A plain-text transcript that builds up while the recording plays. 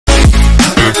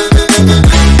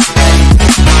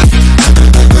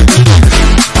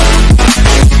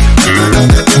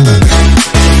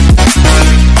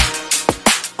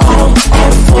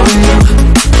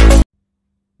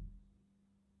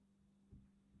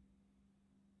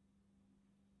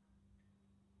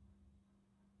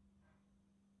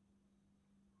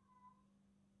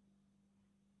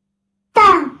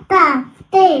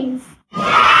Days.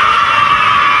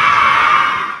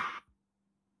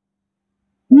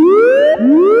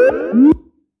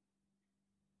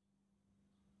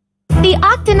 The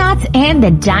Octonauts and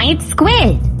the giant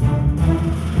squid.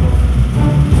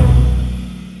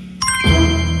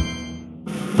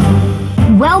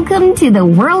 Welcome to the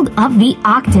world of the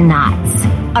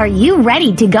Octonauts. Are you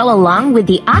ready to go along with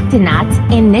the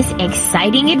Octonauts in this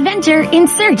exciting adventure in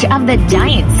search of the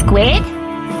giant squid?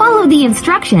 Follow the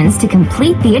instructions to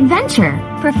complete the adventure.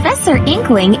 Professor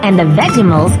Inkling and the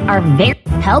Vegemals are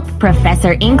help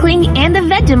Professor Inkling and the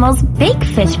Vegemals bake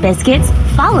fish biscuits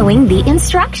following the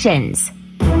instructions.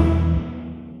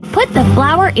 Put the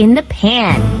flour in the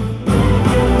pan.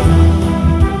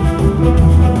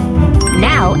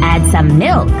 Now add some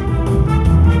milk.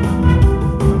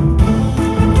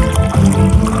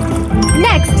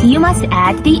 Next, you must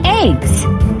add the eggs.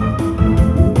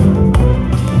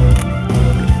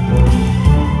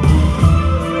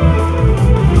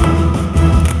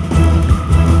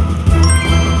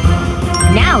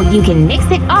 Now you can mix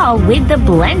it all with the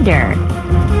blender.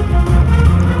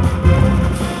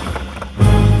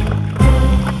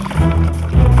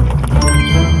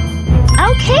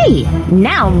 Okay,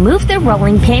 now move the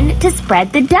rolling pin to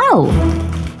spread the dough.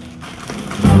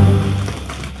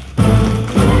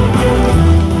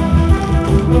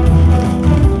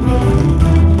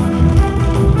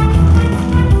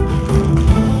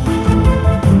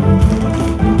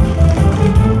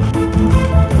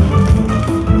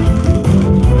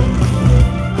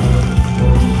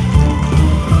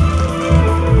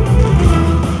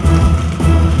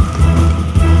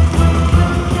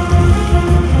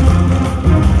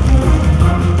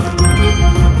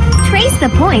 The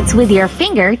points with your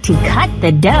finger to cut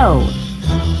the dough.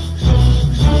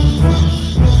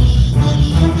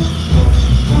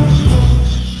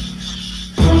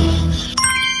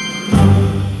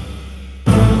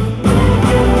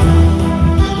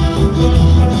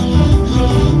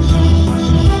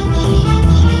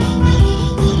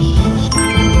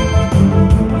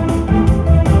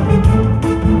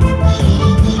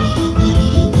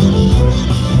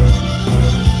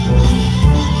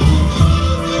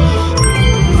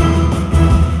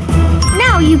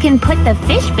 You can put the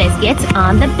fish biscuits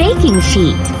on the baking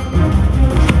sheet.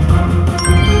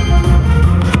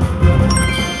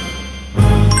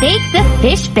 Bake the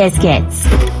fish biscuits.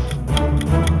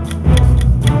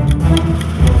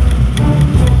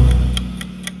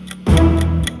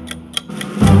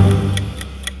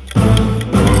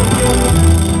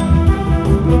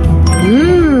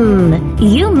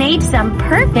 You made some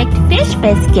perfect fish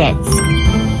biscuits.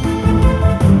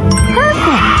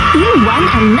 Perfect! You won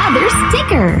another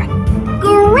sticker!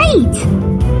 Great!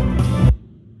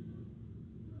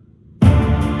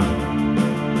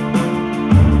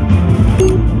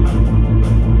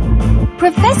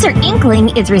 Professor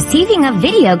Inkling is receiving a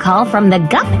video call from the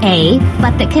GUP A,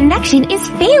 but the connection is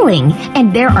failing,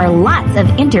 and there are lots of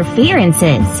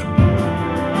interferences.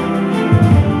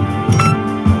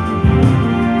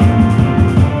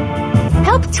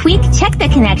 Check the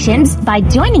connections by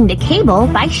joining the cable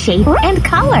by shape and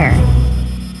color.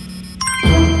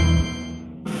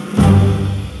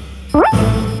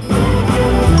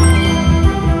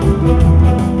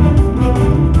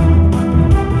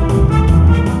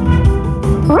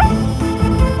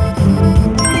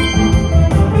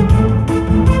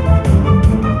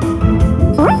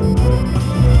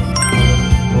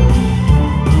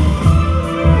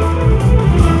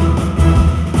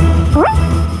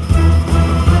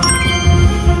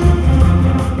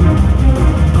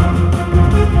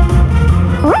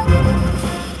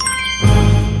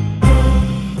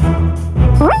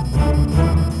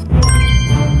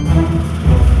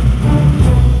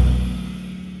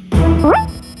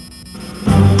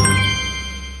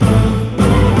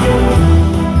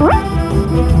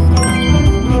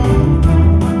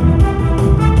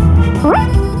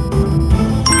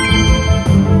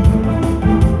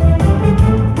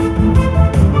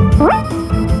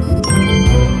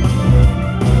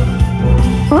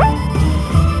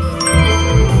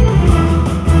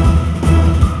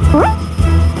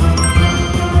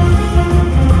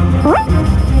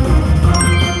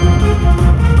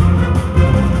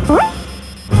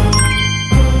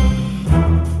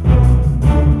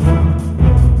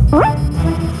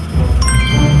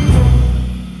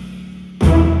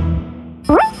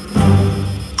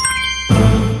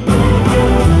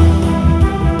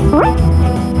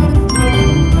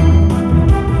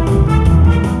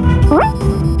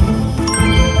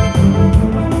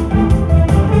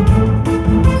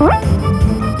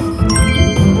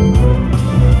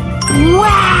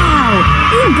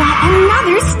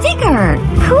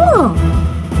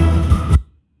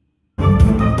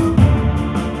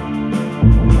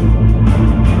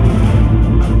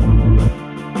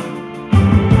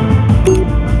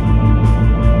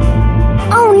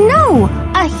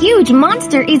 huge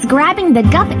monster is grabbing the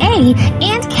Gup A,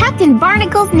 and Captain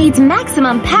Barnacles needs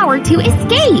maximum power to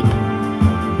escape.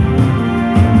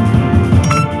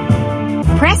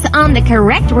 Press on the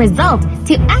correct result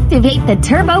to activate the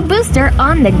turbo booster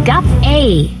on the Gup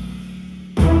A.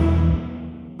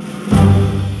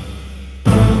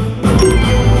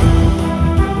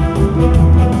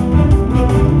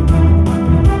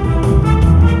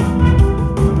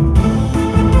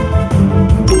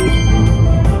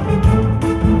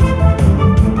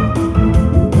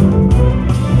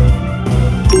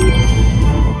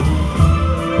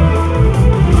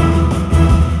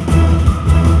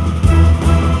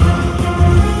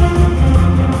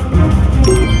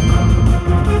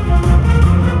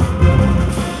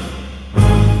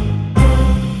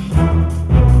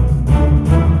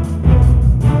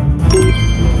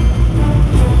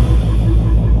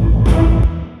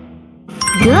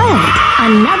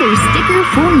 Another sticker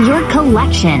for your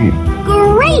collection.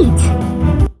 Great!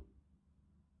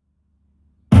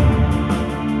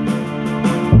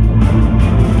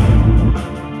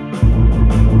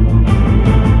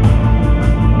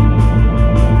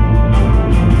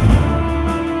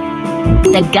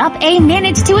 The Gup A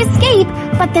managed to escape,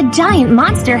 but the giant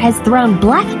monster has thrown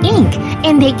black ink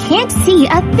and they can't see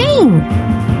a thing.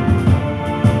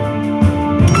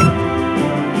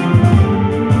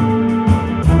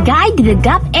 Guide the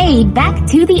Gup A back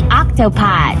to the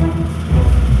octopod.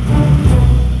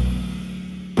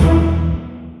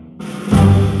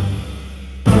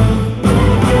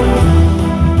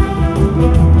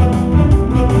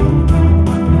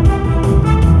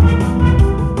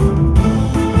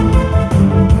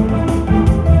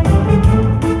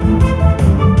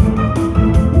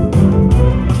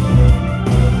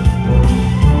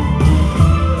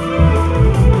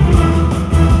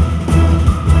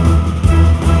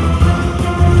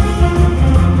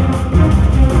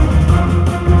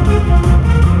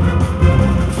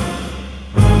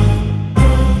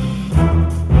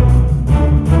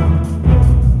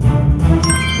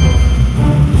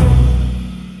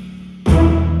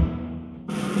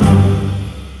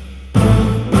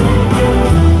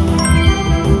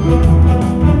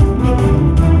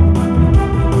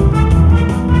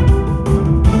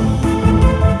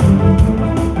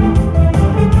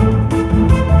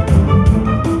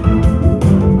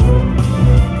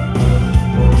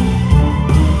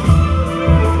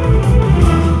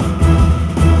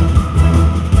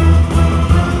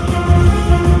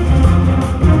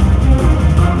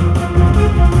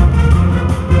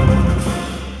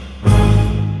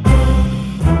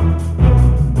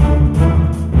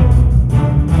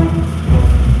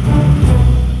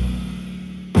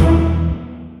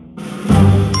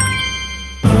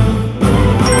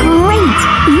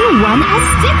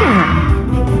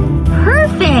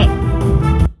 Perfect!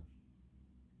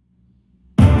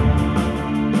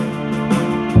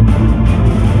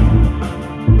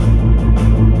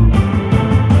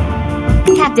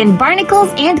 Captain Barnacles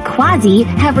and Quasi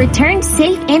have returned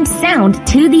safe and sound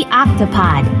to the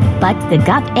octopod, but the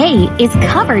Gup A is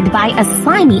covered by a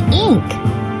slimy ink.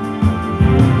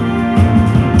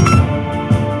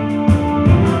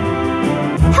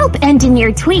 Help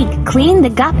Engineer Tweak clean the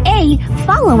Gup A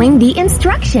following the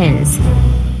instructions.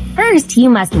 First, you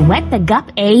must wet the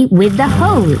Gup A with the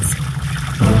hose.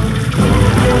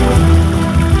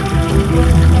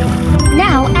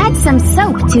 Now add some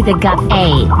soap to the Gup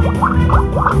A.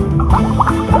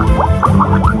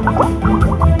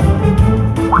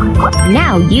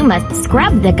 Now you must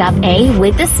scrub the Gup A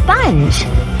with the sponge.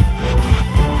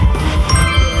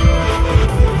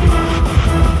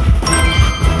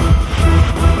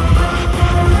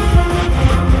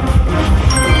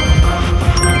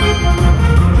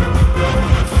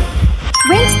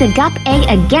 Rinse the Gup A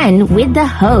again with the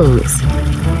hose.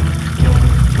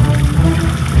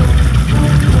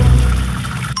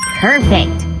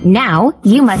 Perfect! Now,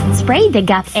 you must spray the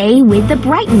Gup A with the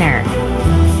brightener.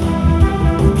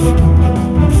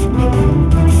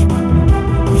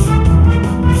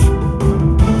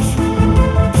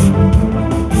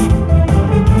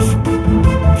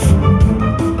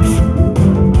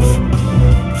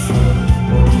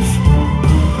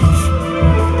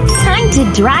 Time to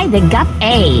dry the Gup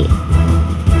A.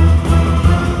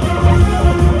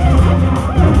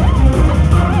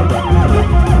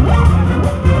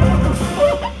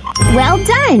 Well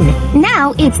done!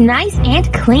 Now it's nice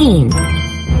and clean. Perfect!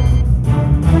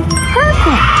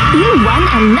 You won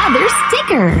another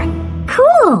sticker!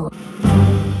 Cool!